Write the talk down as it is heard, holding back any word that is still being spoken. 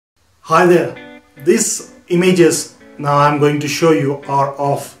Hi there, these images now I'm going to show you are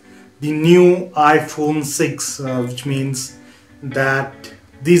of the new iPhone 6, which means that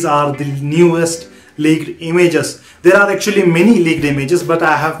these are the newest leaked images. There are actually many leaked images, but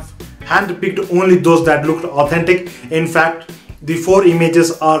I have handpicked only those that looked authentic. In fact, the 4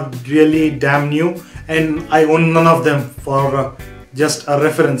 images are really damn new and I own none of them for just a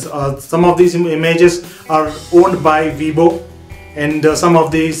reference. Some of these images are owned by Vivo, and some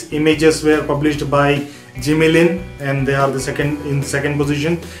of these images were published by linn, and they are the second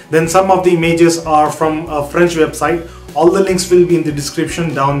position. Then some of the images are from a French website. All the links will be in the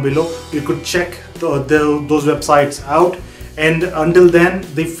description down below. You could check those websites out. And until then,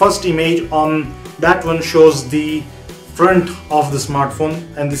 the first image on that one shows the front of the smartphone,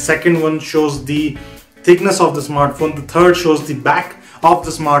 and the second one shows the thickness of the smartphone, the third shows the back of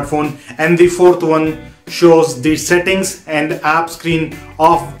the smartphone, and the fourth one shows the settings and app screen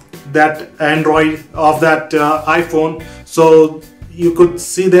of that Android, of that iPhone. So you could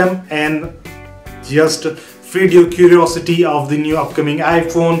see them and just feed your curiosity of the new upcoming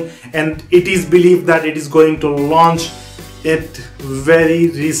iPhone. And it is believed that it is going to launch at very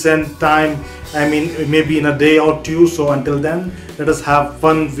recent time. I mean, maybe in a day or two. So until then, let us have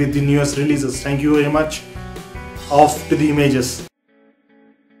fun with the newest releases. Thank you very much. Off to the images.